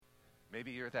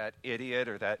Maybe you're that idiot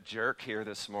or that jerk here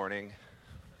this morning.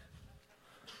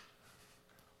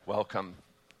 Welcome.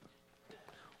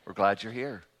 We're glad you're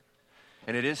here.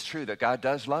 And it is true that God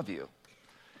does love you.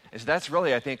 And so that's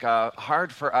really, I think,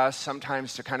 hard for us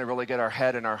sometimes to kind of really get our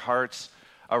head and our hearts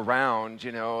around.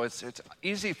 It's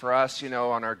easy for us,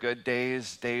 on our good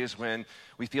days when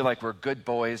we feel like we're good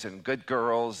boys and good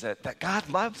girls, that God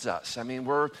loves us. I mean,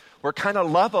 we're kind of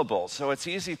lovable. So it's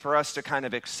easy for us to kind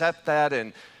of accept that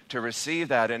and to receive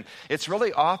that. And it's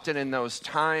really often in those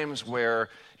times where,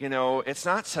 it's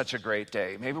not such a great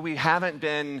day. Maybe we haven't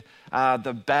been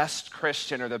the best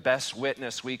Christian or the best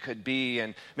witness we could be.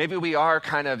 And maybe we are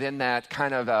kind of in that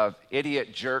kind of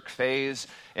idiot jerk phase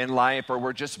in life, or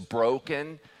we're just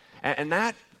broken. And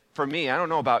that, for me, I don't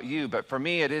know about you, but for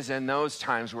me, it is in those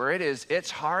times where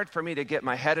it's hard for me to get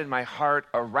my head and my heart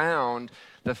around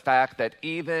the fact that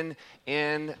even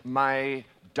in my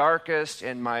darkest,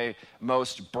 in my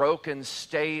most broken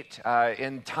state,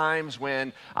 in times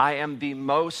when I am the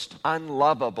most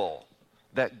unlovable,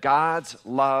 that God's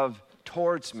love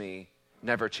towards me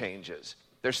never changes.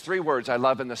 There's 3 words I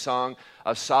love in the Song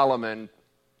of Solomon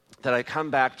that I come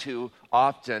back to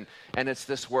often, and it's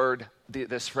this word,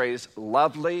 this phrase,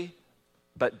 lovely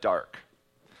but dark.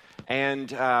 And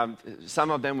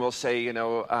some of them will say,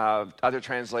 other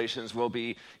translations will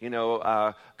be,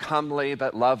 comely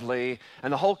but lovely.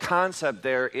 And the whole concept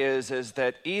there is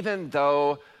that even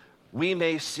though we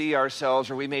may see ourselves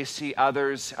or we may see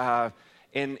others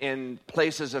in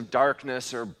places of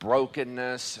darkness or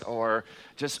brokenness or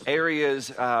just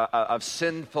areas of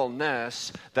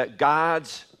sinfulness, that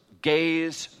God's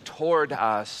gaze toward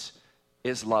us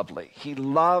is lovely. He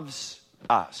loves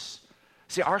us.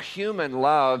 See, our human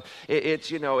love,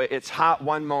 it's hot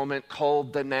one moment,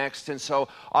 cold the next. And so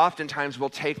oftentimes we'll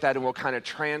take that and we'll kind of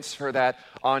transfer that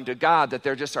onto God, that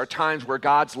there just are times where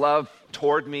God's love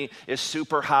toward me is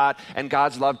super hot and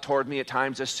God's love toward me at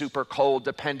times is super cold,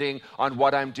 depending on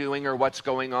what I'm doing or what's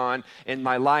going on in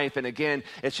my life. And again,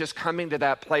 it's just coming to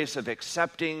that place of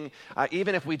accepting,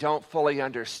 even if we don't fully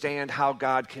understand how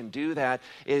God can do that,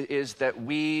 is that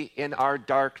we, in our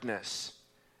darkness,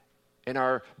 in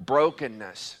our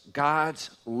brokenness,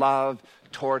 God's love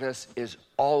toward us is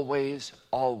always,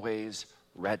 always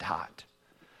red hot.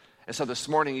 And so this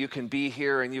morning you can be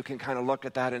here and you can kind of look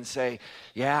at that and say,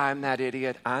 yeah, I'm that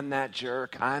idiot, I'm that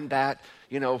jerk, I'm that,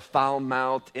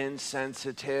 foul-mouthed,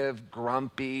 insensitive,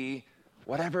 grumpy,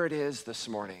 whatever it is this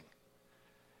morning.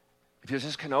 If you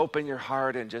just can open your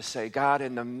heart and just say, God,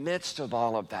 in the midst of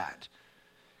all of that,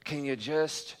 can you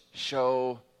just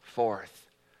show forth?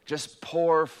 Just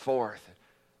pour forth,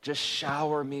 just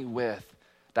shower me with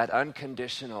that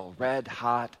unconditional,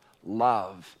 red-hot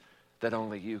love that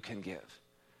only you can give.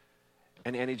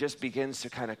 And he just begins to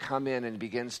kind of come in and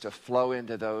begins to flow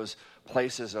into those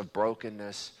places of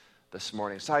brokenness this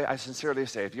morning. So I sincerely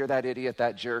say, if you're that idiot,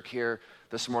 that jerk here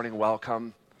this morning,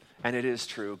 welcome. And it is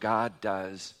true, God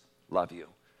does love you.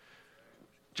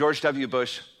 George W.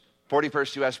 Bush,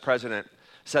 41st U.S. president,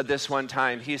 said this one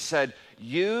time. He said,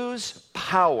 use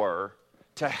power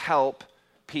to help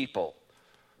people.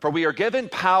 For we are given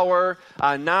power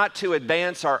not to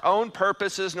advance our own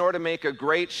purposes, nor to make a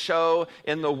great show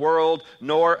in the world,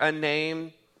 nor a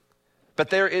name. But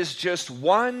there is just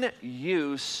one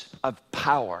use of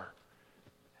power,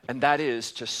 and that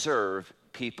is to serve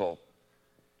people.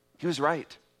 He was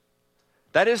right.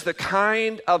 That is the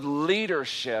kind of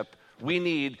leadership we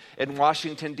need in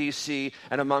Washington, D.C.,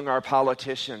 and among our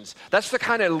politicians. That's the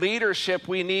kind of leadership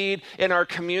we need in our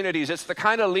communities. It's the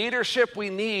kind of leadership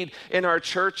we need in our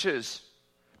churches.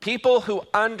 People who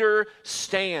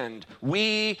understand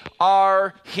we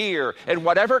are here in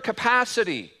whatever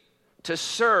capacity to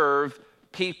serve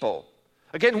people.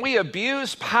 Again, we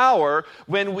abuse power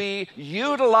when we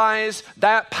utilize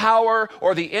that power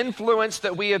or the influence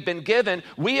that we have been given.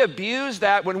 We abuse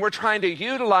that when we're trying to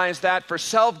utilize that for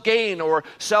self-gain or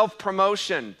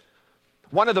self-promotion.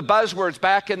 One of the buzzwords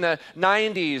back in the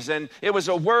 90s, and it was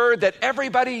a word that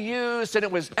everybody used, and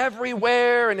it was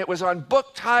everywhere, and it was on book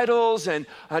titles and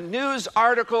news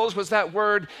articles, was that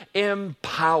word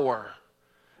empower.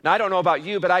 Now, I don't know about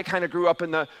you, but I kind of grew up in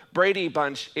the Brady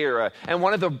Bunch era. And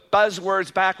one of the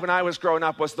buzzwords back when I was growing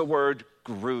up was the word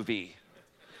groovy.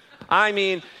 I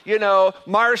mean,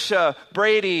 Marcia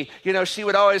Brady, she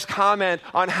would always comment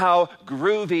on how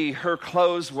groovy her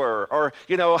clothes were, or,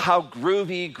 how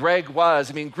groovy Greg was.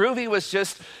 I mean, groovy was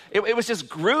just, it was just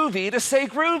groovy to say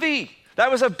groovy. That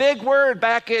was a big word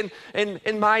back in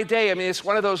my day. I mean, it's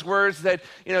one of those words that,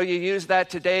 you use that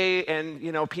today and,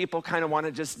 people kind of want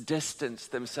to just distance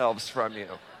themselves from you.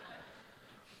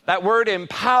 That word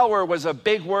empower was a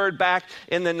big word back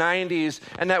in the 90s,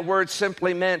 and that word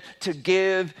simply meant to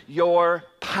give your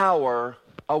power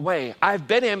away. I've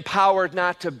been empowered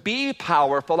not to be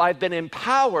powerful. I've been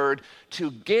empowered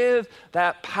to give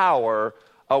that power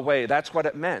away. That's what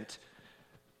it meant.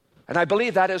 And I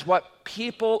believe that is what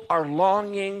people are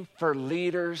longing for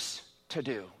leaders to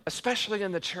do, especially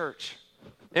in the church.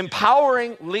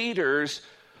 Empowering leaders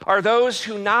are those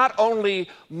who not only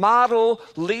model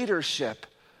leadership,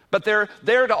 but they're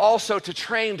there to also to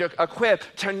train, to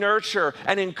equip, to nurture,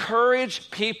 and encourage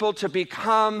people to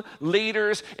become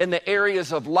leaders in the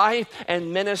areas of life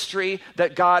and ministry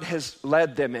that God has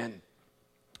led them in.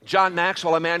 John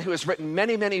Maxwell, a man who has written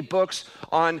many, many books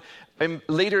on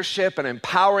leadership and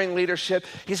empowering leadership,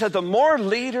 he said the more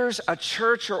leaders a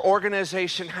church or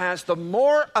organization has, the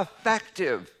more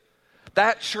effective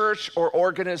that church or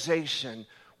organization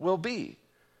will be.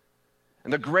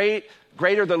 And the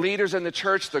greater the leaders in the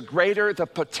church, the greater the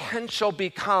potential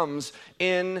becomes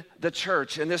in the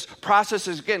church. And this process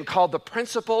is, again, called the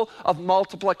principle of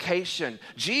multiplication.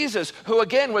 Jesus, who,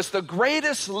 again, was the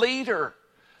greatest leader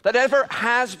that ever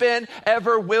has been,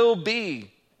 ever will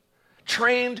be,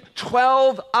 trained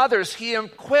 12 others. He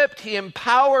equipped, he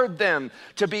empowered them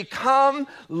to become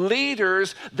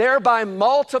leaders, thereby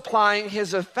multiplying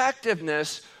his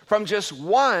effectiveness from just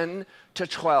 1 to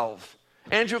 12.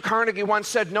 Andrew Carnegie once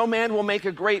said, "No man will make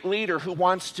a great leader who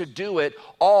wants to do it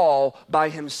all by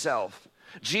himself."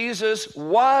 Jesus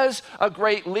was a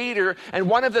great leader, and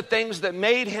one of the things that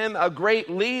made him a great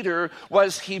leader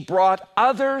was he brought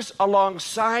others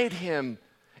alongside him,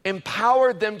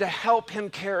 empowered them to help him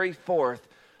carry forth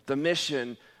the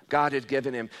mission God had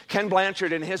given him. Ken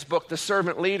Blanchard, in his book, The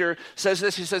Servant Leader, says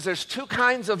this. He says, there's two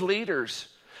kinds of leaders.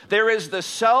 There is the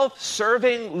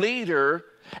self-serving leader,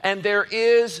 and there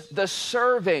is the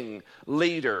serving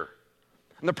leader.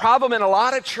 And the problem in a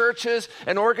lot of churches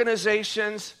and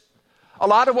organizations, a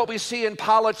lot of what we see in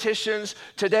politicians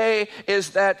today is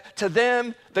that to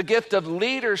them, the gift of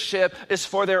leadership is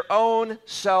for their own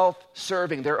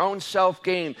self-serving, their own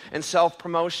self-gain and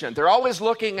self-promotion. They're always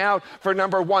looking out for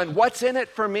number one, what's in it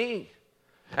for me?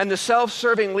 And the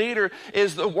self-serving leader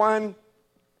is the one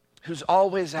who's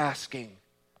always asking,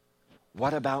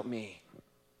 what about me?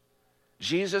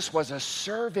 Jesus was a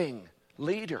serving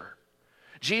leader.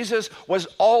 Jesus was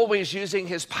always using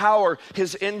his power,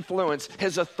 his influence,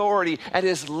 his authority, and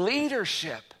his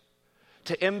leadership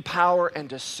to empower and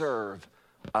to serve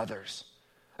others.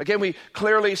 Again, we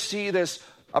clearly see this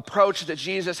approach that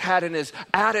Jesus had in his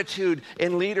attitude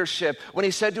in leadership. When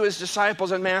he said to his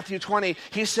disciples in Matthew 20,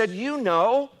 he said, you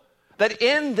know that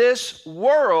in this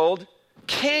world,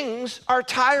 kings are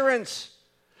tyrants,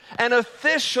 and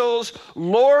officials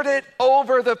lord it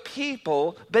over the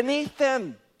people beneath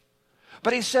them.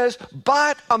 But he says,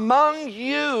 but among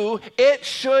you it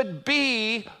should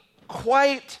be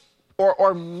quite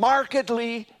or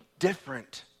markedly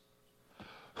different.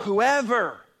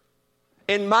 Whoever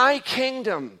in my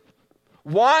kingdom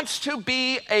wants to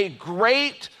be a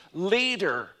great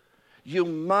leader, you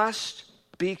must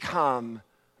become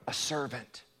a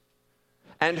servant.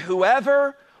 And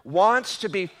whoever wants to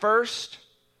be first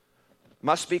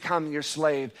must become your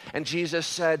slave. And Jesus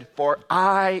said, for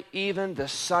I, even the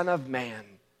Son of Man,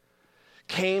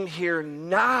 came here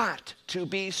not to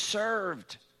be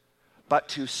served, but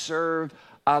to serve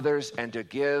others and to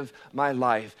give my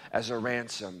life as a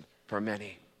ransom for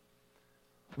many.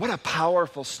 What a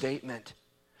powerful statement.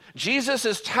 Jesus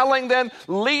is telling them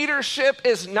leadership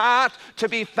is not to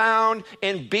be found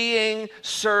in being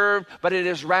served, but it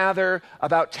is rather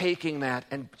about taking that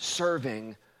and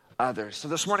serving others. So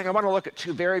this morning I want to look at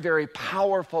two very, very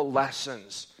powerful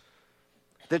lessons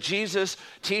that Jesus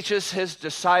teaches his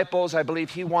disciples. I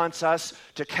believe he wants us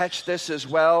to catch this as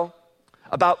well,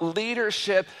 about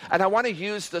leadership. And I want to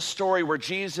use the story where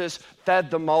Jesus fed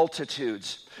the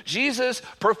multitudes. Jesus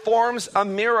performs a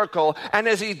miracle, and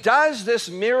as he does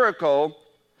this miracle,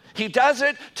 he does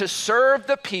it to serve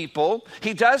the people,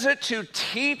 he does it to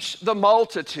teach the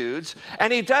multitudes,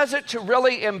 and he does it to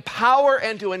really empower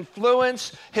and to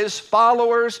influence his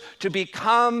followers to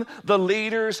become the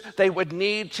leaders they would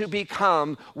need to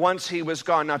become once he was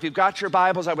gone. Now, if you've got your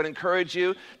Bibles, I would encourage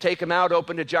you, take them out,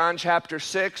 open to John chapter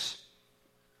 6.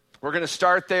 We're going to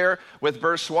start there with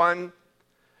verse 1.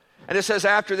 And it says,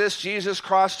 after this, Jesus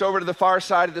crossed over to the far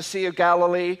side of the Sea of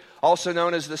Galilee, also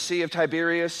known as the Sea of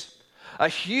Tiberias. A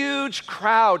huge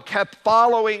crowd kept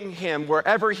following him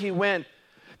wherever he went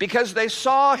because they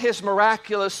saw his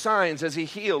miraculous signs as he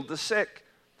healed the sick.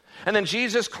 And then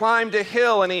Jesus climbed a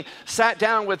hill and he sat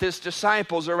down with his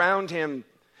disciples around him.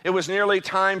 It was nearly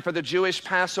time for the Jewish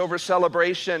Passover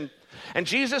celebration. And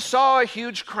Jesus saw a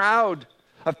huge crowd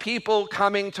of people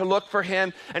coming to look for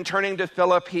him, and turning to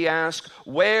Philip, he asked,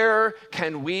 "Where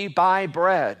can we buy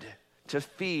bread to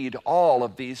feed all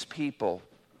of these people?"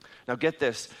 Now get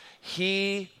this,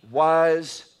 he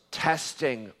was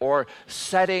testing or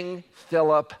setting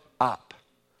Philip up,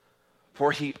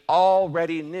 for he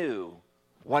already knew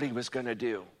what he was going to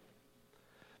do.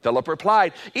 Philip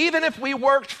replied, "Even if we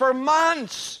worked for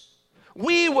months,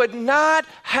 we would not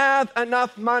have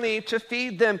enough money to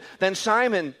feed them." Then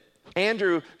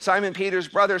Andrew, Simon Peter's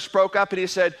brother, spoke up and he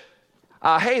said,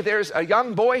 "Hey, there's a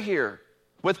young boy here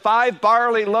with 5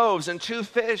 barley loaves and 2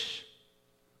 fish.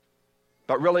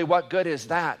 But really, what good is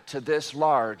that to this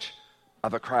large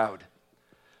of a crowd?"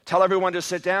 "Tell everyone to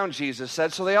sit down," Jesus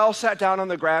said. So they all sat down on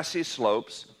the grassy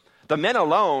slopes. The men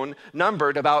alone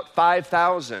numbered about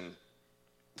 5,000.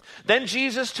 Then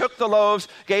Jesus took the loaves,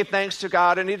 gave thanks to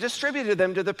God, and he distributed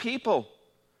them to the people.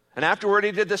 And afterward,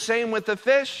 he did the same with the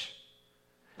fish.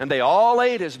 And they all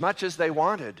ate as much as they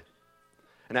wanted.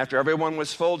 And after everyone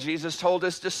was full, Jesus told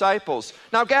his disciples,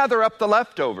 "Now gather up the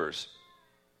leftovers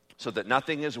so that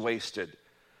nothing is wasted."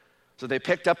 So they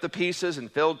picked up the pieces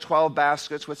and filled 12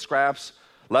 baskets with scraps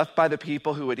left by the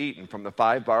people who had eaten from the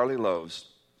 5 barley loaves.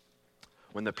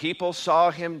 When the people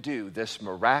saw him do this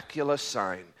miraculous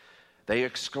sign, they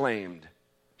exclaimed,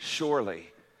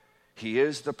 "Surely he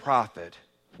is the prophet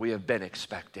we have been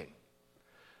expecting."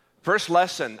 First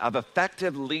lesson of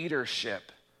effective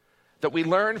leadership that we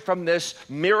learn from this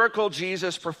miracle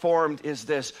Jesus performed is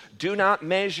this: do not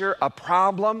measure a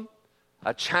problem,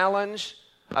 a challenge,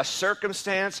 a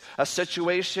circumstance, a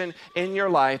situation in your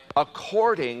life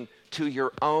according to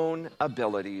your own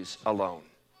abilities alone.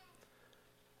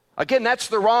 Again, that's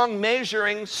the wrong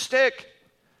measuring stick.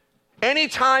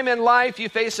 Anytime in life you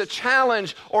face a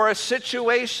challenge or a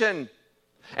situation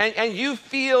and you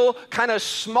feel kind of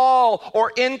small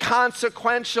or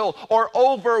inconsequential or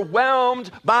overwhelmed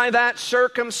by that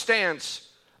circumstance,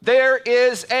 there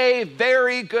is a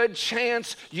very good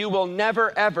chance you will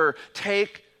never ever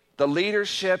take the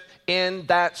leadership in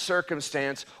that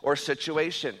circumstance or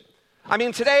situation. I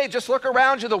mean, today, just look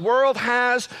around you. The world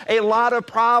has a lot of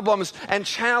problems and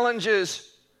challenges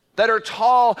that are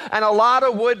tall, and a lot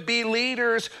of would-be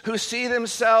leaders who see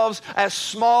themselves as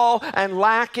small and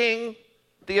lacking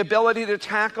the ability to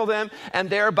tackle them, and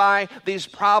thereby these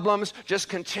problems just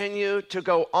continue to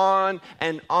go on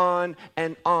and on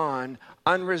and on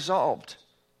unresolved.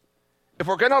 If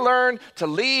we're going to learn to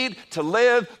lead, to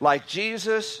live like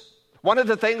Jesus, one of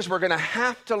the things we're going to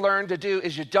have to learn to do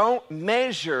is you don't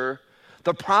measure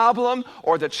the problem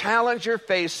or the challenge you're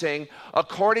facing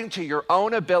according to your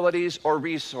own abilities or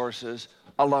resources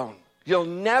alone. You'll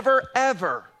never,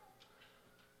 ever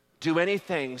do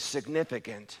anything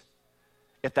significant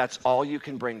if that's all you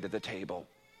can bring to the table.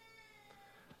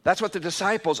 That's what the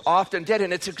disciples often did,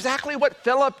 and it's exactly what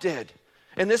Philip did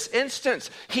in this instance.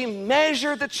 He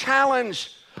measured the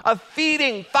challenge of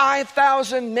feeding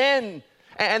 5,000 men,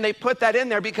 and they put that in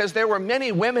there because there were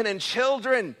many women and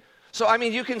children. So, I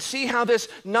mean, you can see how this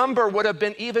number would have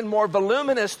been even more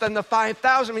voluminous than the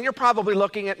 5,000. I mean, you're probably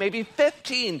looking at maybe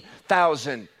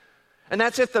 15,000. And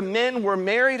that's if the men were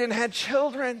married and had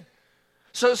children.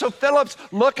 So Philip's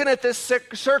looking at this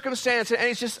circumstance and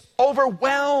he's just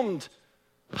overwhelmed.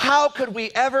 How could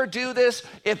we ever do this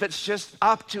if it's just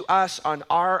up to us on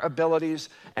our abilities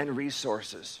and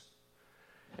resources?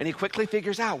 And he quickly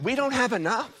figures out, we don't have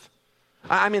enough.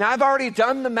 I mean, I've already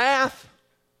done the math.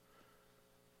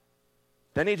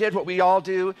 Then he did what we all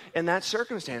do in that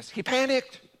circumstance. He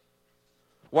panicked.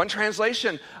 One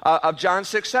translation of John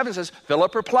 6:7 says,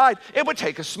 Philip replied, "It would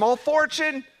take a small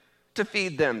fortune to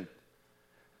feed them."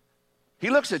 He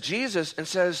looks at Jesus and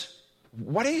says,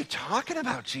 "What are you talking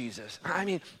about, Jesus? I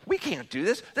mean, we can't do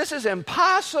this. This is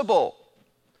impossible."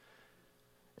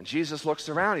 And Jesus looks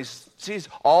around. He sees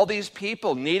all these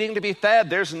people needing to be fed.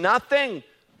 There's nothing.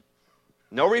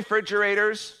 No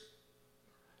refrigerators.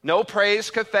 No praise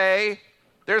cafe.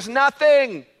 There's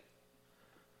nothing.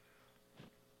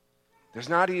 There's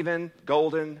not even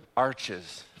golden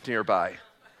arches nearby.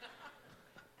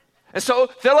 And so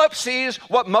Philip sees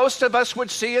what most of us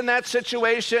would see in that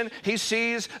situation. He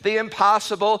sees the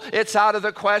impossible. It's out of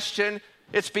the question.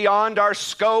 It's beyond our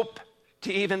scope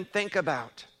to even think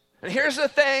about. And here's the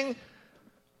thing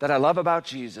that I love about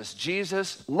Jesus.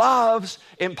 Jesus loves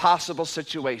impossible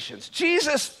situations.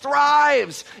 Jesus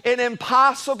thrives in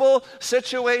impossible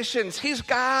situations. He's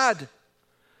God.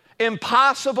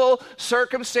 Impossible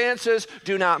circumstances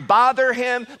do not bother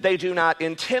him. They do not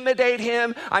intimidate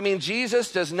him. I mean,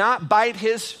 Jesus does not bite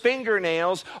his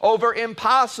fingernails over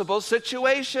impossible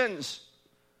situations.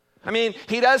 I mean,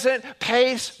 he doesn't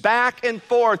pace back and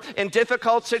forth in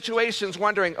difficult situations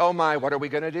wondering, oh my, what are we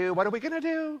going to do? What are we going to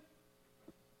do?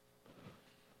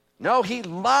 No, he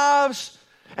loves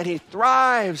and he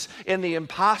thrives in the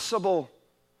impossible.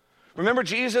 Remember,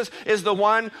 Jesus is the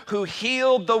one who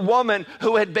healed the woman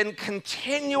who had been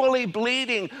continually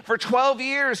bleeding for 12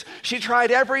 years. She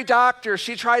tried every doctor,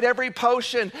 she tried every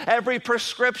potion, every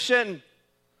prescription,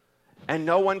 and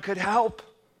no one could help.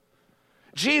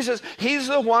 Jesus, he's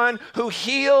the one who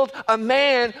healed a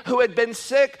man who had been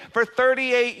sick for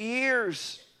 38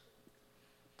 years.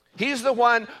 He's the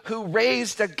one who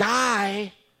raised a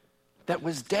guy that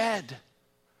was dead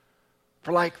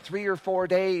for like 3 or 4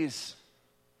 days.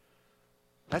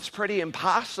 That's pretty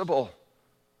impossible.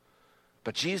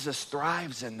 But Jesus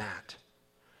thrives in that.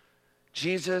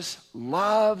 Jesus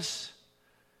loves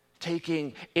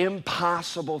taking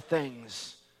impossible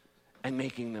things and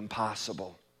making them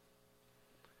possible.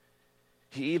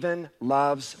 He even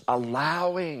loves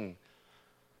leading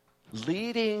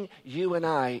you and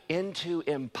I into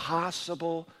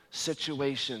impossible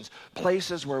situations,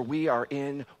 places where we are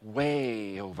in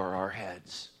way over our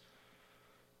heads.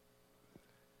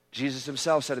 Jesus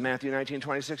himself said in Matthew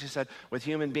 19:26, he said, with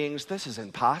human beings, this is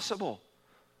impossible.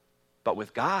 But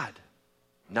with God,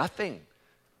 nothing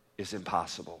is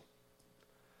impossible.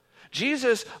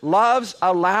 Jesus loves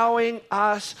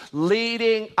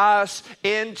leading us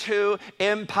into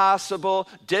impossible,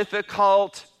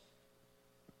 difficult,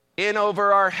 in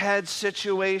over our head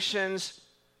situations,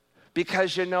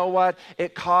 because you know what?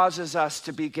 It causes us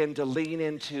to begin to lean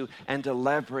into and to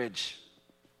leverage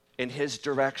in his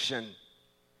direction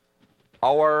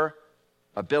our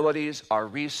abilities, our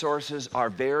resources,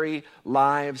 our very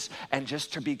lives, and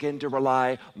just to begin to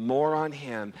rely more on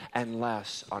him and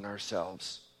less on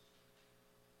ourselves.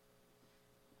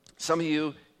 Some of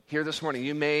you here this morning,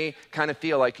 you may kind of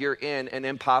feel like you're in an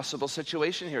impossible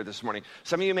situation here this morning.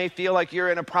 Some of you may feel like you're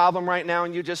in a problem right now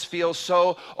and you just feel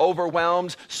so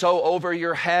overwhelmed, so over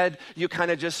your head. You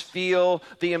kind of just feel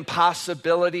the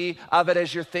impossibility of it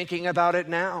as you're thinking about it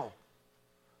now.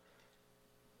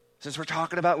 Since we're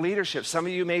talking about leadership, some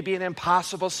of you may be in an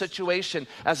impossible situation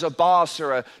as a boss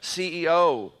or a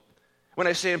CEO. When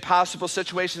I say impossible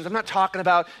situations, I'm not talking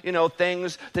about,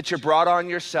 things that you brought on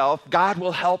yourself. God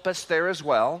will help us there as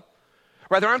well.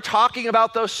 Rather, I'm talking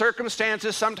about those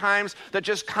circumstances sometimes that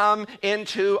just come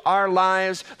into our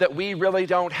lives that we really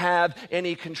don't have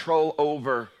any control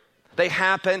over. They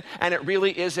happen, and it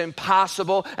really is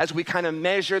impossible as we kind of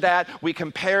measure that, we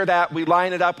compare that, we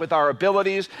line it up with our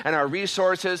abilities and our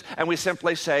resources, and we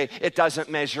simply say, it doesn't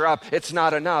measure up, it's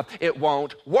not enough, it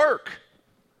won't work.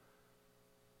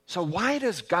 So why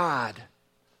does God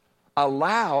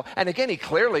allow, and again, he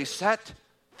clearly set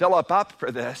Philip up for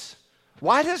this.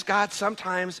 Why does God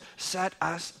sometimes set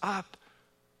us up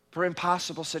for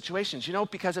impossible situations?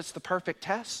 Because it's the perfect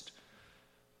test.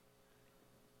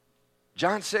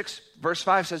 John 6, verse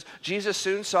 5 says, Jesus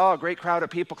soon saw a great crowd of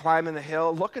people climbing the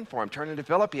hill looking for him. Turning to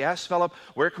Philip, he asked Philip,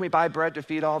 where can we buy bread to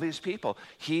feed all these people?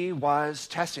 He was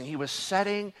testing. He was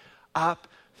setting up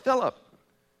Philip.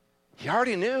 He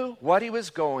already knew what he was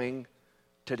going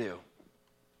to do.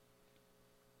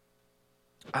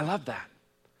 I love that.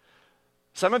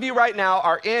 Some of you right now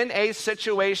are in a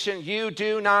situation you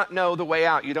do not know the way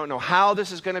out. You don't know how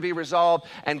this is going to be resolved,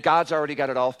 and God's already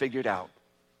got it all figured out.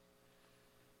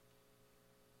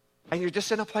 And you're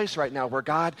just in a place right now where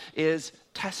God is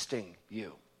testing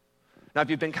you. Now, if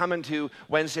you've been coming to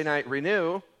Wednesday Night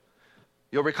Renew,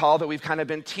 you'll recall that we've kind of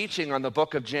been teaching on the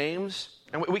book of James.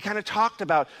 And we kind of talked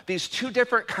about these two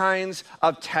different kinds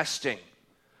of testing.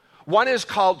 One is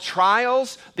called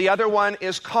trials. The other one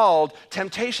is called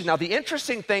temptation. Now, the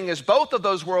interesting thing is both of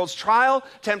those words, trial,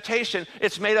 temptation,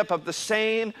 it's made up of the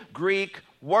same Greek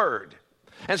word.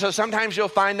 And so sometimes you'll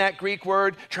find that Greek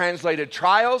word translated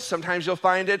trials. Sometimes you'll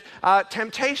find it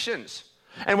temptations.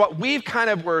 And what we've kind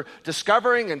of were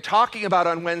discovering and talking about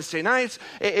on Wednesday nights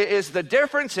is the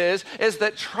difference is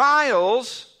that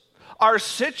trials are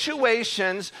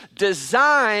situations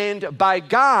designed by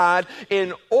God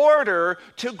in order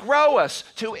to grow us,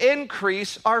 to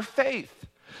increase our faith.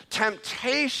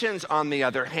 Temptations, on the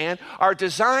other hand, are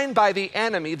designed by the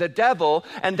enemy, the devil,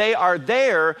 and they are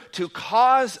there to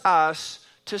cause us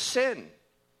to sin.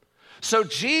 So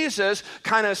Jesus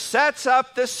kind of sets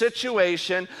up the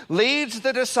situation, leads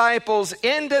the disciples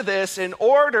into this in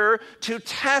order to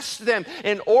test them,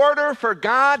 in order for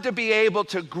God to be able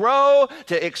to grow,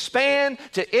 to expand,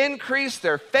 to increase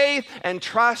their faith and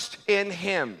trust in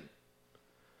him.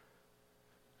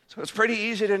 So it's pretty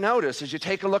easy to notice as you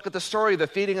take a look at the story of the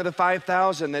feeding of the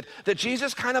 5,000 that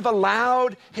Jesus kind of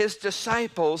allowed his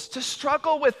disciples to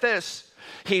struggle with this.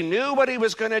 He knew what he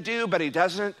was going to do, but he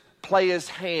doesn't play his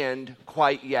hand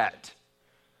quite yet.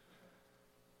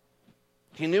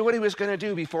 He knew what he was going to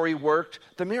do before he worked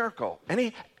the miracle.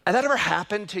 Has that ever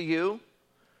happened to you?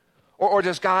 Or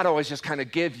does God always just kind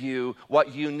of give you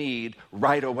what you need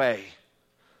right away?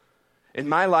 In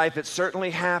my life, it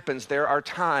certainly happens. There are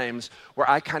times where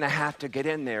I kind of have to get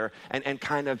in there and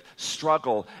kind of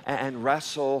struggle and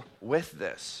wrestle with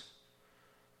this.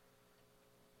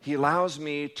 He allows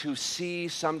me to see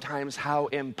sometimes how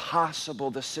impossible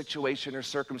the situation or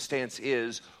circumstance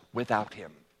is without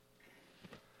him.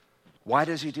 Why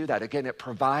does he do that? Again, it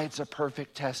provides a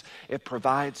perfect test. It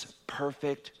provides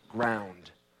perfect ground.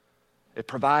 It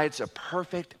provides a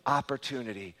perfect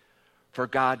opportunity for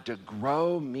God to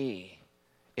grow me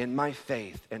in my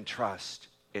faith and trust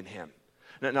in him.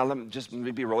 Now let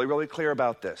me be really, really clear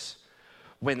about this.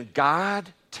 When God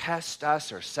tests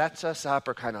us or sets us up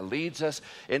or kind of leads us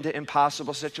into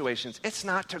impossible situations, it's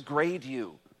not to grade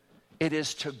you. It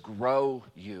is to grow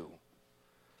you.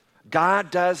 God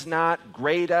does not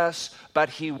grade us, but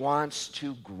he wants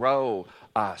to grow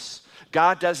us.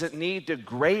 God doesn't need to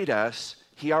grade us.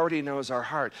 He already knows our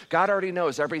heart. God already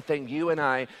knows everything you and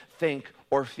I think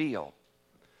or feel.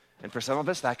 And for some of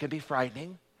us, that can be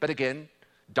frightening, but again,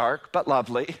 dark but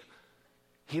lovely.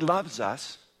 He loves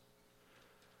us.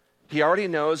 He already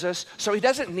knows us, so he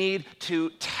doesn't need to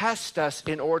test us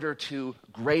in order to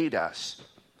grade us.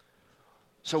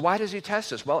 So why does he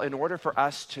test us? Well, in order for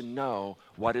us to know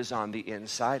what is on the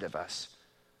inside of us.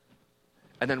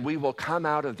 And then we will come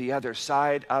out of the other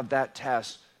side of that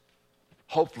test,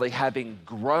 hopefully having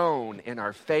grown in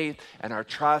our faith and our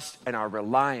trust and our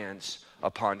reliance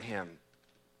upon him.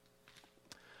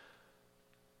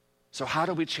 So how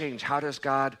do we change? How does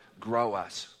God grow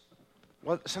us?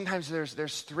 Well, sometimes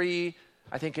there's three,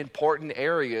 I think, important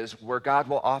areas where God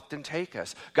will often take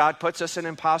us. God puts us in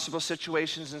impossible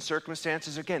situations and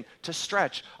circumstances, again, to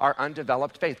stretch our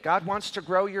undeveloped faith. God wants to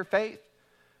grow your faith.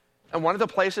 And one of the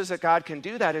places that God can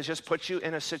do that is just put you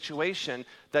in a situation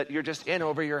that you're just in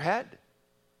over your head.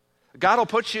 God will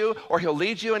put you, or he'll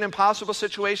lead you in impossible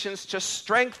situations to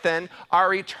strengthen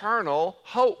our eternal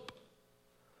hope.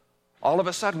 All of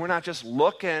a sudden, we're not just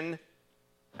looking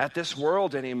at this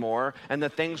world anymore and the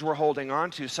things we're holding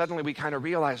on to. Suddenly we kind of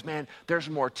realize, man, there's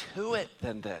more to it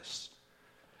than this.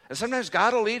 And sometimes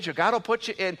God will lead you. God will put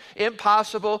you in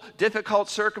impossible, difficult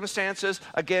circumstances,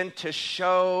 again, to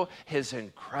show his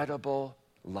incredible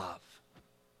love.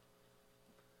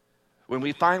 When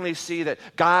we finally see that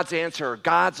God's answer,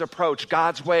 God's approach,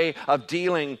 God's way of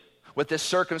dealing with this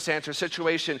circumstance or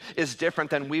situation is different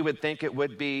than we would think it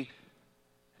would be,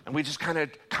 and we just kind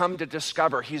of come to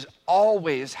discover he's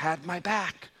always had my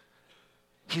back.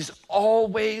 He's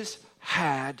always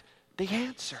had the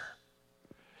answer.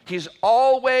 He's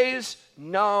always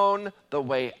known the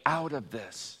way out of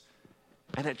this.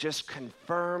 And it just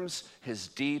confirms his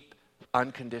deep,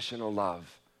 unconditional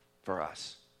love for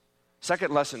us.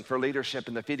 Second lesson for leadership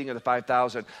in the feeding of the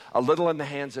 5,000, a little in the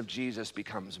hands of Jesus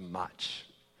becomes much.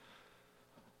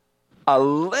 A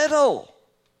little.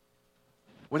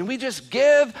 When we just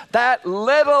give that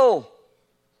little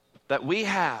that we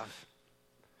have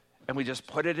and we just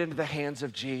put it into the hands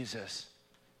of Jesus,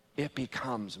 it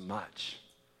becomes much.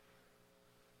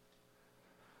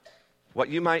 What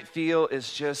you might feel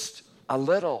is just a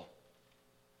little.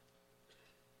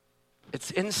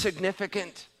 It's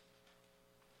insignificant.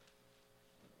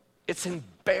 It's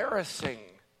embarrassing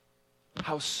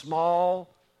how small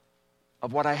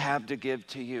of what I have to give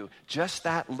to you. Just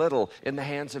that little in the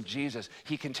hands of Jesus.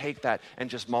 He can take that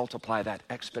and just multiply that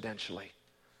exponentially.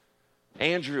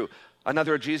 Andrew,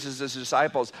 another of Jesus'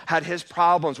 disciples, had his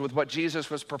problems with what Jesus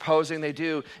was proposing they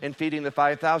do in feeding the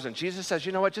 5,000. Jesus says,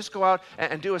 you know what, just go out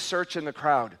and do a search in the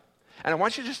crowd. And I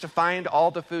want you just to find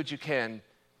all the food you can,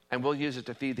 and we'll use it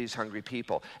to feed these hungry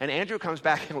people. And Andrew comes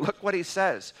back, and look what he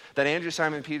says. That Andrew,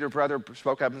 Simon Peter, brother,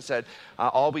 spoke up and said,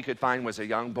 all we could find was a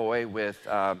young boy with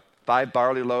 5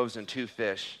 barley loaves and 2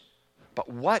 fish. But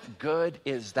what good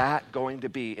is that going to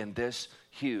be in this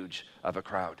huge of a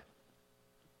crowd?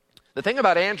 The thing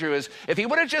about Andrew is, if he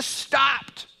would have just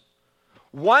stopped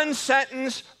one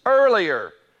sentence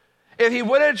earlier, if he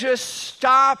would have just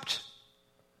stopped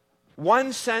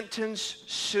one sentence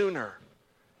sooner,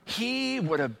 he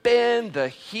would have been the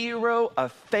hero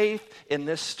of faith in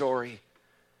this story.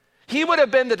 He would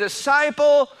have been the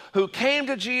disciple who came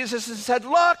to Jesus and said,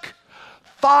 look,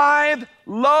 5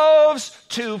 loaves,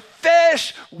 2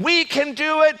 fish. We can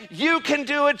do it. You can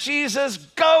do it, Jesus.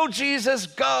 Go, Jesus,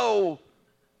 go.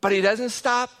 But he doesn't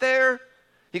stop there.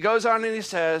 He goes on and he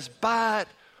says, but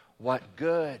what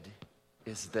good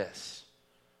is this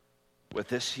with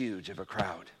this huge of a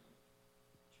crowd?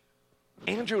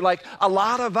 Andrew, like a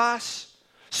lot of us,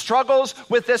 struggles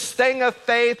with this thing of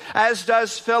faith, as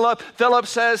does Philip. Philip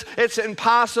says it's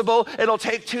impossible. It'll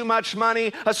take too much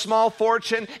money, a small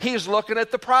fortune. He's looking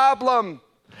at the problem.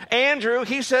 Andrew,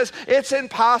 he says it's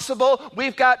impossible.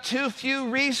 We've got too few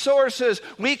resources.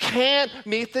 We can't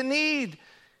meet the need.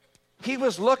 He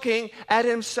was looking at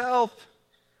himself.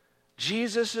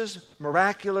 Jesus'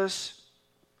 miraculous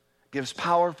gives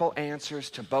powerful answers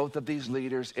to both of these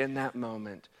leaders in that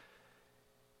moment.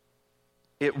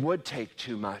 It would take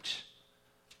too much,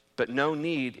 but no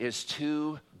need is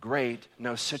too great.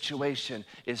 No situation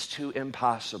is too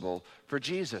impossible for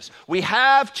Jesus. We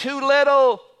have too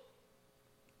little.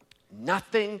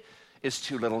 Nothing is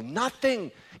too little.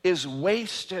 Nothing is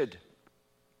wasted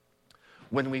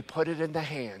when we put it in the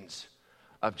hands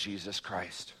of Jesus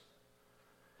Christ.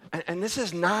 And this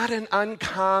is not an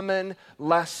uncommon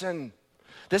lesson.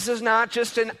 This is not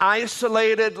just an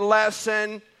isolated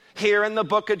lesson here in the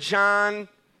book of John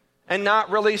and not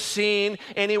really seen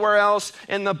anywhere else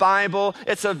in the Bible.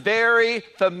 It's a very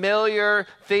familiar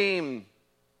theme.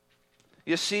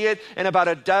 You see it in about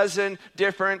a dozen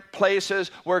different places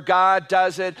where God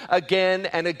does it again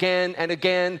and again and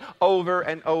again, over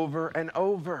and over and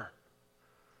over.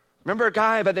 Remember a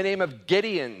guy by the name of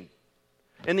Gideon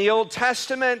in the Old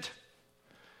Testament?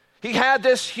 He had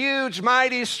this huge,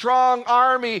 mighty, strong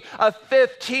army of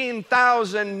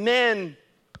 15,000 men.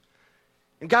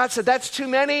 And God said, that's too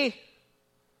many.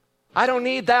 I don't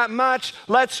need that much.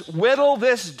 Let's whittle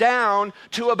this down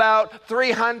to about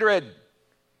 300.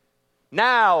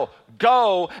 Now,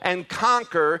 go and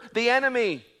conquer the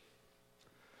enemy.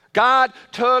 God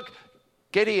took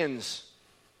Gideon's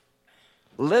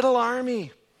little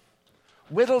army,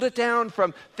 whittled it down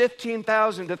from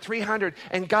 15,000 to 300,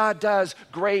 and God does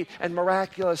great and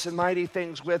miraculous and mighty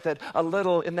things with it. A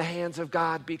little in the hands of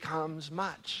God becomes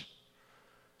much.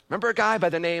 Remember a guy by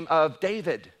the name of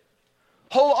David?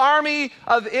 Whole army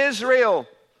of Israel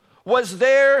was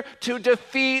there to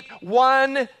defeat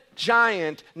one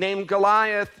giant named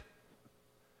Goliath.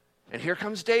 And here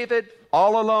comes David,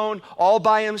 all alone, all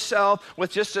by himself, with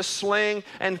just a sling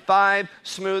and 5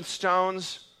 smooth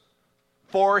stones.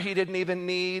 4 he didn't even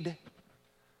need.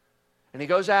 And he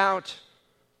goes out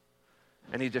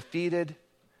and he defeated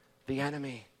the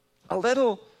enemy. A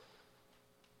little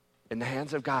in the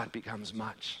hands of God becomes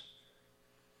much.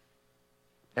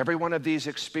 Every one of these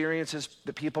experiences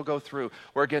that people go through,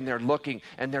 where again they're looking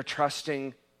and they're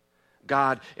trusting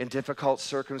God in difficult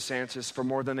circumstances for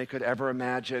more than they could ever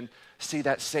imagine, see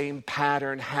that same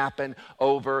pattern happen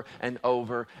over and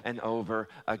over and over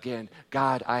again.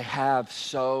 God, I have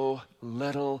so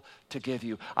little to give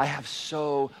you. I have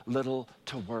so little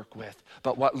to work with.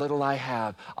 But what little I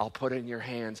have, I'll put in your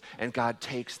hands. And God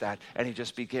takes that and he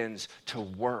just begins to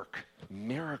work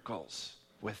miracles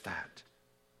with that.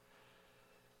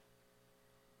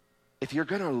 If you're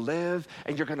going to live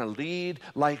and you're going to lead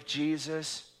like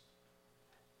Jesus,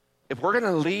 if we're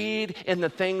going to lead in the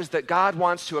things that God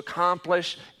wants to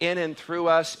accomplish in and through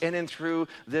us, in and through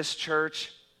this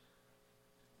church,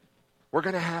 we're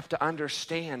going to have to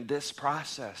understand this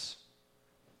process.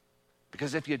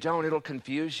 Because if you don't, it'll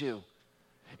confuse you.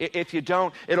 If you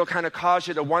don't, it'll kind of cause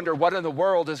you to wonder, what in the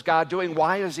world is God doing?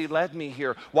 Why has he led me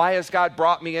here? Why has God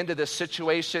brought me into this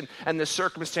situation and this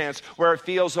circumstance where it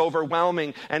feels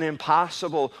overwhelming and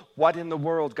impossible? What in the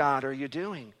world, God, are you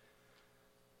doing?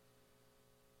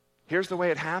 Here's the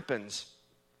way it happens.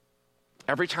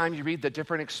 Every time you read the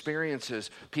different experiences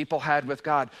people had with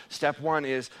God, step 1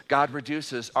 is God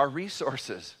reduces our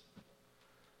resources.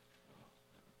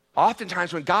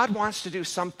 Oftentimes when God wants to do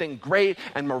something great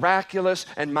and miraculous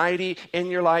and mighty in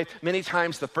your life, many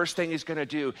times the first thing he's going to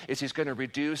do is he's going to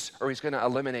reduce or he's going to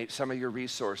eliminate some of your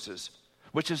resources,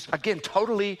 which is, again,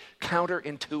 totally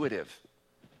counterintuitive.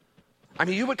 I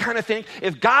mean, you would kind of think,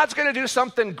 if God's going to do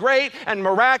something great and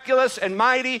miraculous and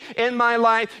mighty in my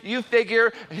life, you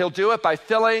figure he'll do it by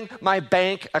filling my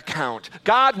bank account.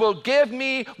 God will give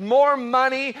me more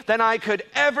money than I could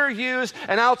ever use,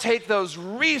 and I'll take those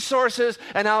resources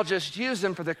and I'll just use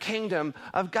them for the kingdom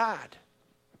of God.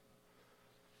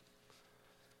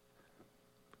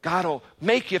 God will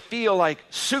make you feel like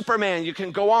Superman. You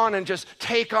can go on and just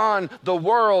take on the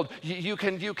world. You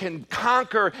can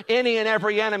conquer any and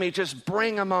every enemy. Just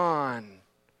bring them on.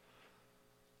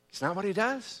 It's not what he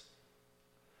does.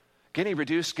 Again, he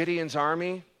reduced Gideon's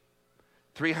army,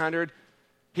 300.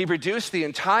 He reduced the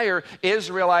entire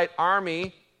Israelite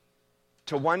army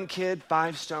to 1 kid,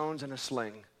 5 stones, and a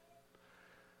sling.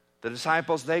 The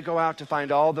disciples, they go out to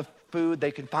find all the food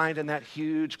they can find in that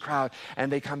huge crowd,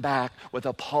 and they come back with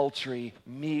a paltry,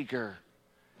 meager,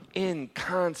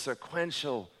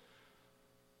 inconsequential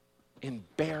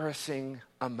embarrassing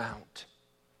amount.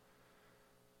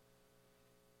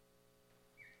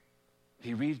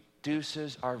 He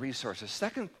reduces our resources.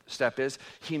 Second step is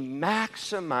he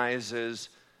maximizes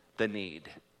the need.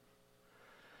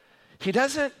 He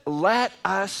doesn't let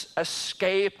us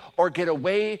escape or get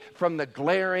away from the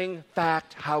glaring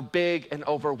fact how big and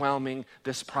overwhelming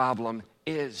this problem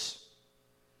is.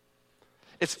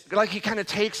 It's like he kind of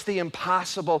takes the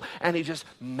impossible and he just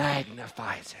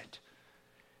magnifies it.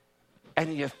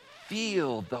 And you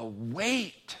feel the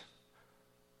weight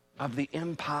of the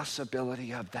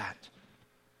impossibility of that.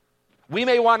 We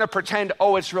may want to pretend,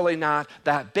 oh, it's really not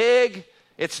that big.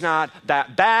 It's not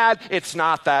that bad. It's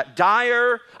not that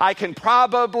dire. I can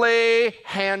probably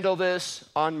handle this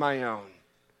on my own.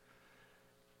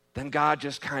 Then God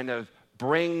just kind of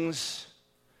brings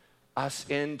us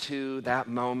into that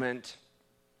moment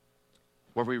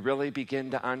where we really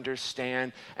begin to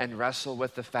understand and wrestle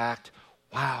with the fact,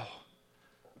 wow,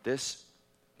 this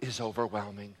is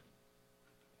overwhelming.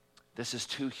 This is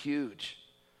too huge.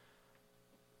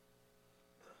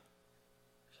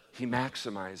 He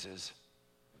maximizes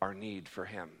our need for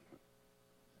him.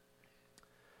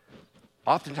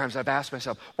 Oftentimes I've asked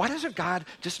myself, why doesn't God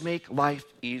just make life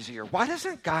easier? Why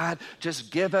doesn't God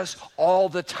just give us all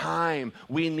the time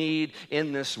we need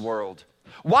in this world?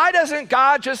 Why doesn't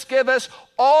God just give us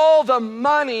all the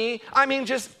money,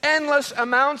 just endless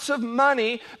amounts of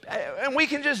money, and we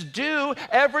can just do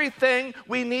everything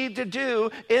we need to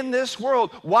do in this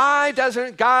world? Why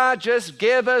doesn't God just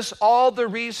give us all the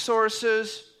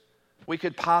resources we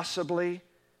could possibly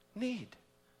need?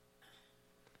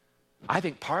 I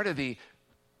think part of the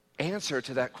answer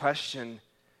to that question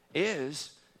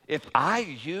is, if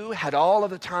you had all of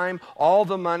the time, all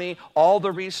the money, all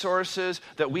the resources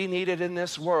that we needed in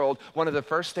this world, one of the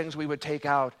first things we would take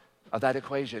out of that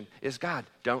equation is God.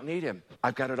 Don't need him.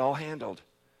 I've got it all handled.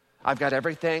 I've got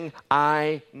everything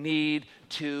I need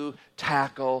to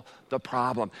tackle the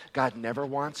problem. God never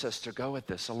wants us to go at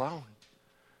this alone.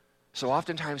 So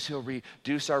oftentimes he'll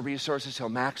reduce our resources, he'll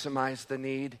maximize the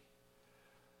need,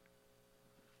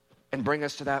 and bring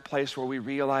us to that place where we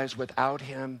realize without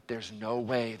him, there's no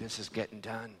way this is getting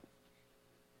done.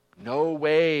 No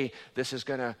way this is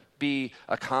going to be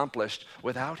accomplished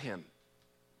without him.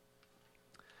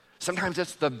 Sometimes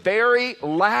it's the very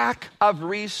lack of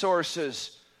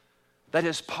resources that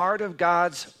is part of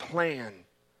God's plan,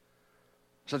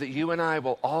 so that you and I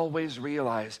will always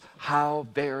realize how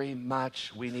very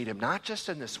much we need him, not just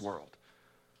in this world,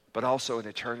 but also in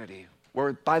eternity,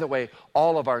 where, by the way,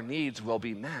 all of our needs will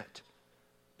be met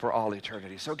for all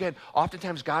eternity. So again,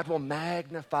 oftentimes God will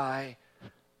magnify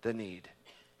the need.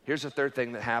 Here's the third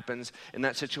thing that happens in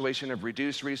that situation of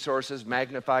reduced resources,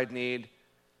 magnified need.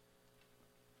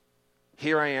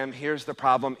 Here I am, here's the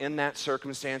problem in that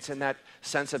circumstance, in that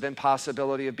sense of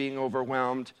impossibility of being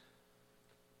overwhelmed.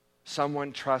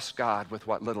 Someone trusts God with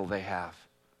what little they have.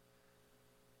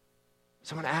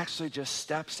 Someone actually just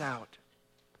steps out.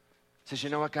 Says,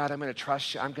 you know what, God, I'm going to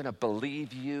trust you. I'm going to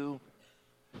believe you.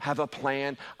 Have a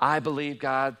plan. I believe,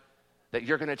 God, that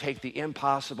you're going to take the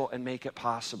impossible and make it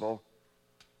possible.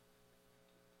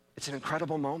 It's an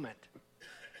incredible moment.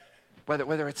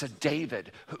 Whether it's a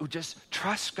David who just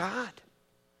trusts God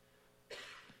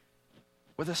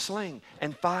with a sling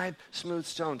and 5 smooth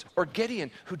stones, or Gideon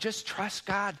who just trusts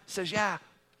God, says, yeah,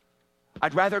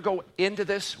 I'd rather go into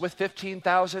this with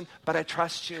 15,000, but I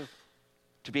trust you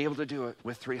to be able to do it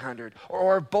with 300.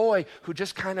 Or a boy who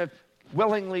just kind of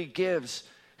willingly gives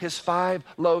his 5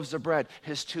 loaves of bread,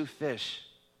 his 2 fish.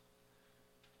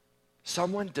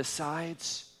 Someone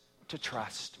decides to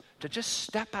trust, to just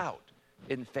step out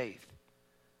in faith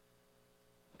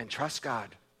and trust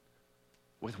God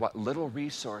with what little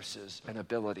resources and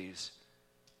abilities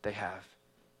they have.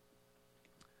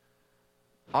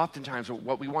 Oftentimes,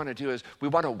 what we want to do is we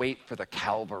want to wait for the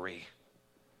Calvary.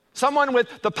 Someone with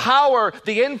the power,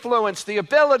 the influence, the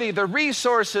ability, the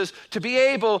resources to be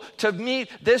able to meet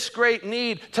this great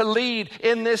need, to lead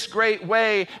in this great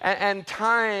way. And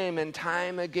time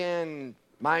again,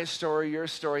 my story, your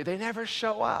story, they never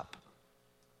show up.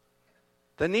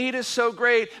 The need is so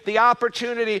great, the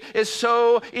opportunity is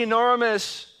so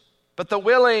enormous, but the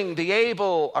willing, the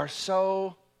able are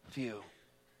so few.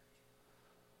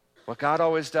 What God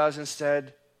always does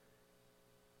instead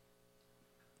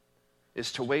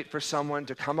is to wait for someone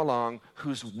to come along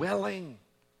who's willing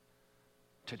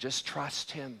to just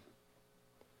trust him,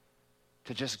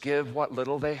 to just give what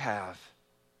little they have,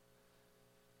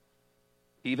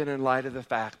 even in light of the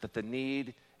fact that the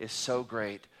need is so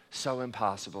great, so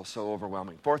impossible, so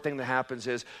overwhelming. Fourth thing that happens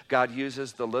is God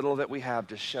uses the little that we have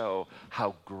to show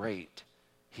how great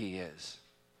he is.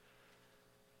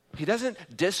 He doesn't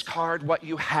discard what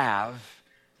you have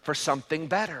for something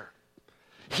better.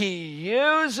 He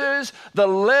uses the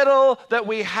little that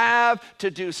we have to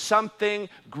do something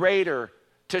greater,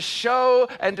 to show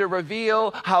and to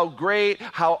reveal how great,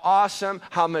 how awesome,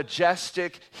 how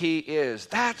majestic he is.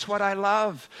 That's what I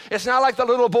love. It's not like the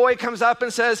little boy comes up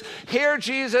and says, "Here,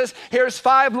 Jesus, here's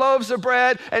 5 loaves of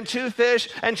bread and 2 fish."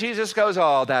 And Jesus goes,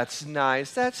 "Oh, that's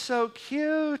nice. That's so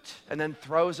cute." And then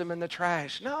throws them in the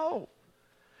trash. No.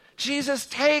 Jesus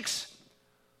takes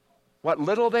what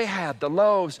little they had, the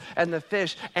loaves and the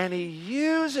fish, and he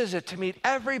uses it to meet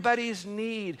everybody's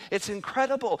need. It's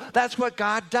incredible. That's what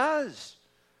God does.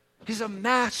 He's a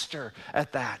master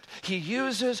at that. He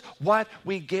uses what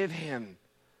we give him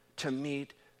to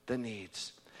meet the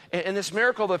needs. In this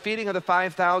miracle, the feeding of the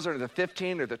 5,000 or the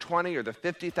 15 or the 20 or the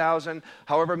 50,000,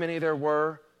 however many there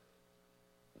were,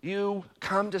 you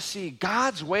come to see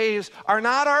God's ways are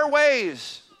not our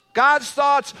ways. God's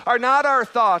thoughts are not our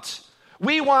thoughts.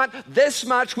 We want this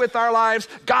much with our lives.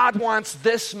 God wants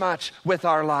this much with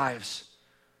our lives.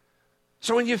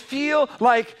 So when you feel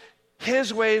like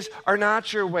his ways are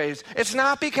not your ways, it's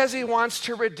not because he wants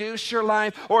to reduce your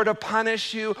life or to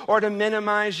punish you or to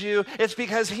minimize you. It's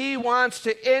because he wants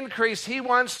to increase. He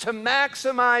wants to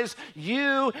maximize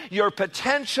you, your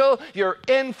potential, your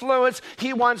influence.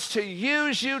 He wants to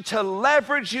use you to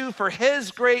leverage you for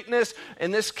his greatness in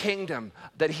this kingdom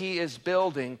that he is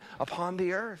building upon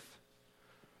the earth.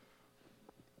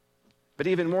 But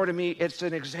even more to me, it's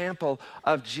an example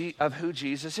of who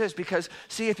Jesus is. Because,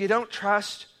 see, if you don't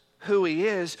trust who he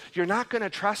is, you're not going to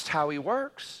trust how he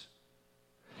works.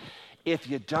 If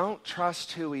you don't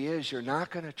trust who he is, you're not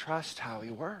going to trust how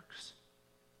he works.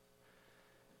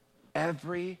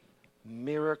 Every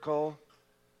miracle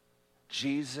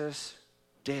Jesus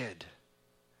did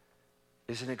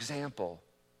is an example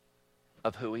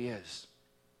of who he is.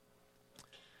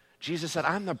 Jesus said,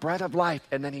 "I'm the bread of life,"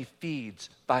 and then he feeds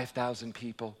 5,000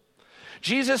 people.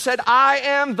 Jesus said, "I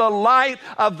am the light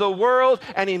of the world,"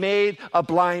 and he made a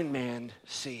blind man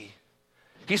see.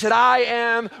 He said, "I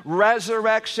am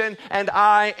resurrection and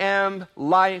I am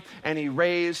life," and he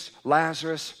raised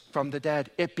Lazarus from the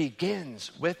dead. It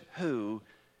begins with who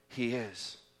he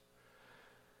is.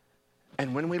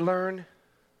 And when we learn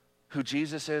who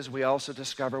Jesus is, we also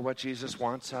discover what Jesus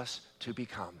wants us to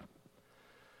become.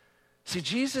 See,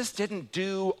 Jesus didn't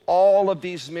do all of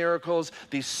these miracles,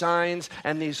 these signs,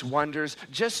 and these wonders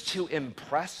just to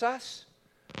impress us,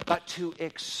 but to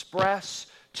express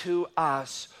to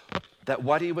us that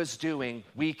what he was doing,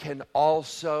 we can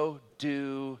also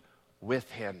do with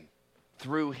him,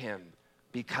 through him,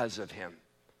 because of him.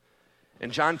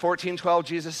 In John 14:12,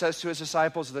 Jesus says to his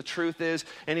disciples, "The truth is,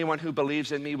 anyone who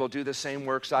believes in me will do the same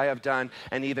works I have done,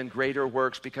 and even greater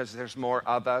works, because there's more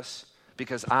of us.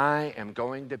 Because I am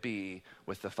going to be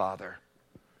with the Father."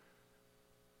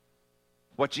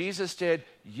 What Jesus did,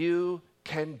 you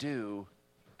can do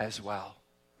as well.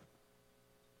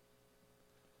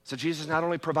 So Jesus not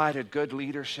only provided good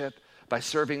leadership by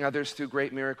serving others through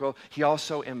great miracle, he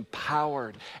also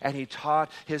empowered and he taught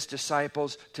his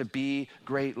disciples to be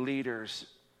great leaders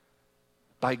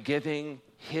by giving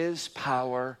his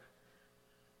power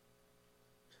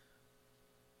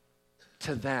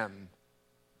to them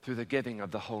through the giving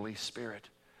of the Holy Spirit.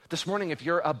 This morning, if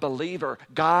you're a believer,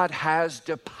 God has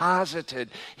deposited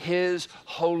his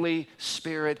Holy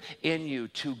Spirit in you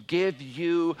to give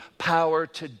you power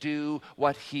to do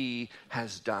what he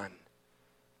has done.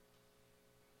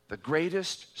 The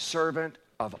greatest servant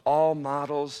of all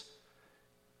models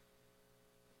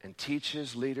and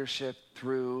teaches leadership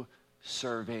through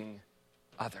serving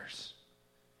others.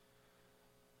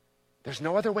 There's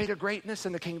no other way to greatness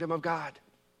in the kingdom of God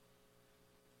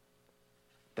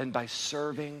than by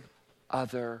serving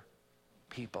other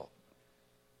people.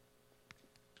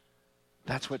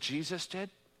 That's what Jesus did.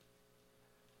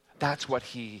 That's what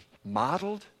he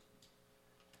modeled.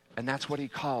 And that's what he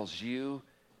calls you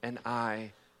and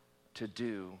I to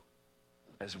do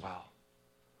as well.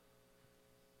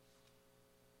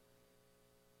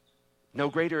 No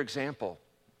greater example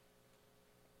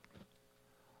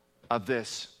of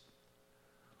this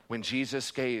when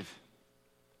Jesus gave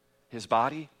his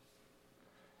body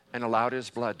and allowed his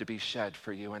blood to be shed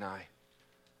for you and I.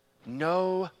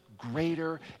 No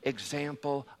greater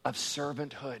example of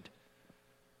servanthood.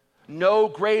 No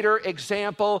greater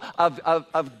example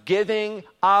of giving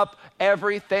up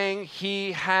everything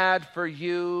he had for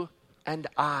you and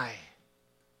I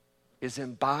is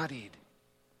embodied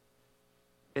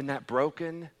in that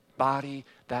broken body,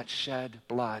 that shed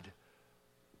blood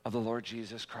of the Lord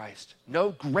Jesus Christ.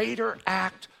 No greater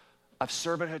act of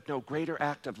servanthood, no greater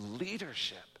act of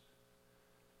leadership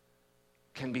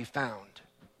can be found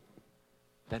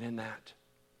than in that.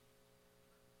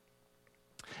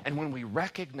 And when we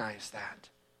recognize that,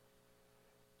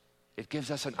 it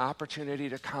gives us an opportunity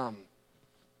to come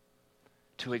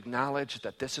to acknowledge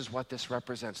that this is what this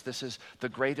represents. This is the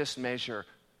greatest measure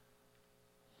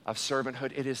of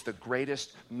servanthood. It is the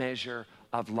greatest measure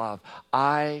of love.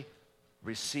 I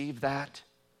receive that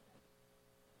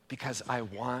because I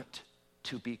want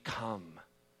to become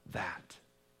that.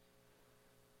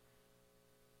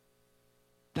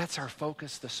 That's our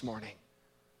focus this morning.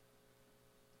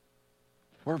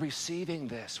 We're receiving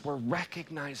this. We're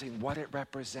recognizing what it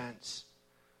represents.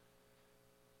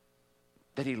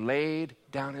 That he laid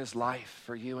down his life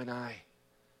for you and I.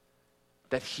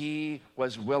 That he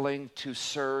was willing to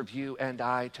serve you and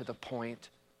I to the point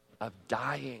of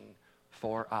dying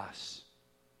for us.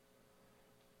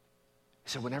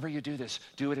 So whenever you do this,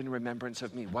 do it in remembrance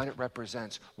of me, what it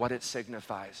represents, what it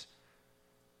signifies.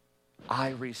 I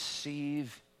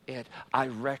receive it. I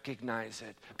recognize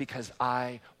it because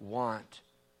I want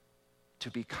to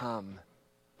become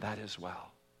that as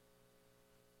well.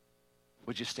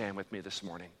 Would you stand with me this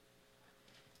morning?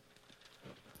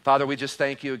 Father, we just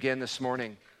thank you again this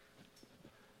morning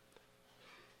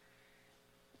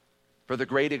for the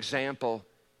great example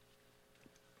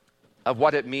of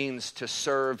what it means to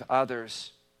serve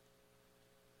others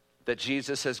that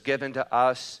Jesus has given to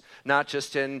us, not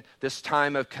just in this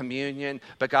time of communion,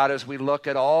 but God, as we look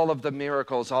at all of the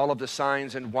miracles, all of the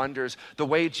signs and wonders, the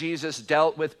way Jesus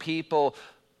dealt with people,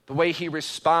 the way he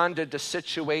responded to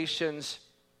situations,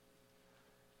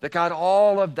 that God,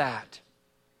 all of that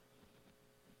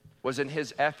was in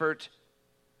his effort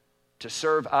to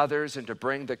serve others and to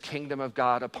bring the kingdom of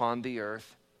God upon the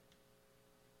earth.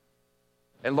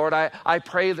 And Lord, I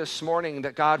pray this morning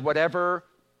that God, whatever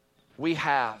we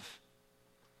have,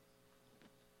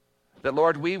 that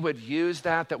Lord, we would use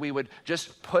that we would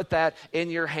just put that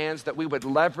in your hands, that we would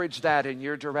leverage that in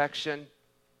your direction.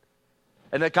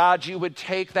 And that God, you would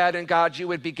take that and God, you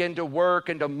would begin to work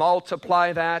and to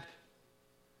multiply that.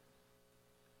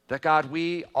 That God,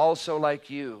 we also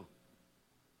like you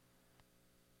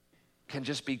can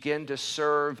just begin to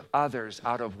serve others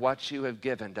out of what you have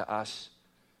given to us.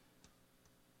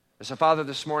 So Father,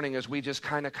 this morning as we just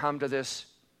kind of come to this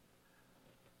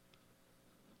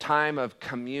time of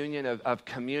communion, of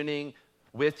communing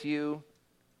with you,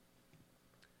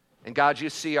 and God, you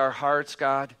see our hearts,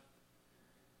 God.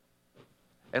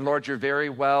 And Lord, you're very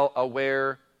well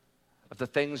aware of the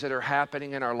things that are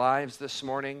happening in our lives this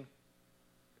morning.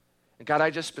 And God, I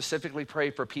just specifically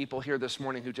pray for people here this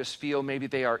morning who just feel maybe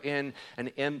they are in an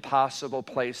impossible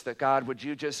place, that God, would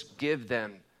you just give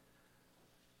them,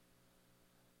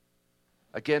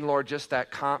 again, Lord, just that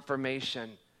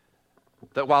confirmation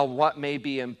that while what may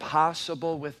be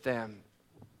impossible with them,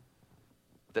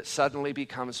 that suddenly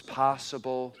becomes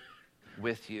possible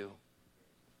with you.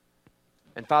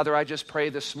 And Father, I just pray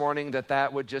this morning that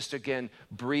that would just again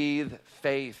breathe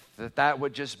faith, that that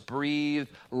would just breathe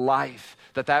life,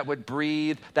 that that would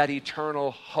breathe that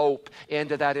eternal hope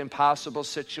into that impossible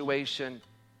situation,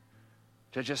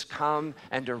 to just come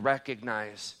and to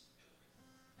recognize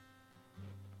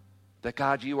that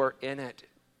God, you are in it.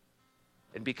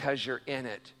 And because you're in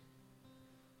it,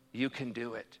 you can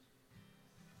do it.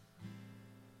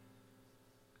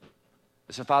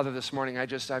 So Father, this morning, I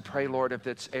pray, Lord, if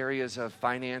it's areas of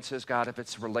finances, God, if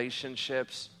it's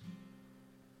relationships,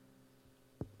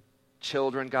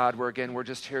 children, God, where again, we're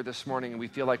just here this morning and we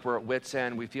feel like we're at wit's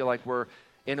end. We feel like we're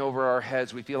in over our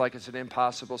heads. We feel like it's an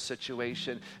impossible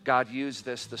situation. God, use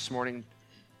this morning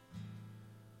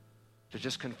to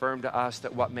just confirm to us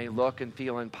that what may look and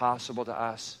feel impossible to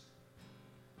us,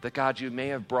 that God, you may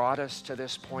have brought us to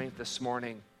this point this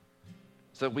morning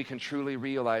so that we can truly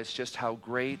realize just how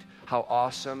great, how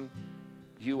awesome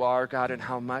you are, God, and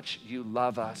how much you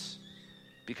love us.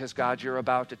 Because, God, you're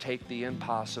about to take the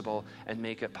impossible and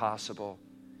make it possible.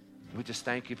 We just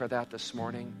thank you for that this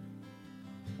morning.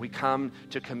 We come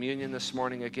to communion this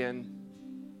morning again,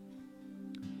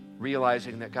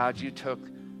 realizing that, God, you took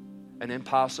an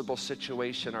impossible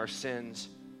situation, our sins,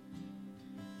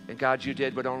 and God, you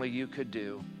did what only you could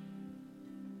do,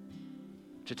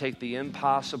 to take the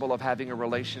impossible of having a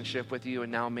relationship with you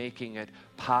and now making it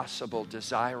possible,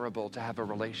 desirable to have a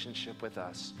relationship with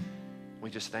us. We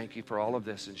just thank you for all of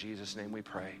this. In Jesus' name we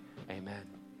pray.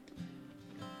 Amen.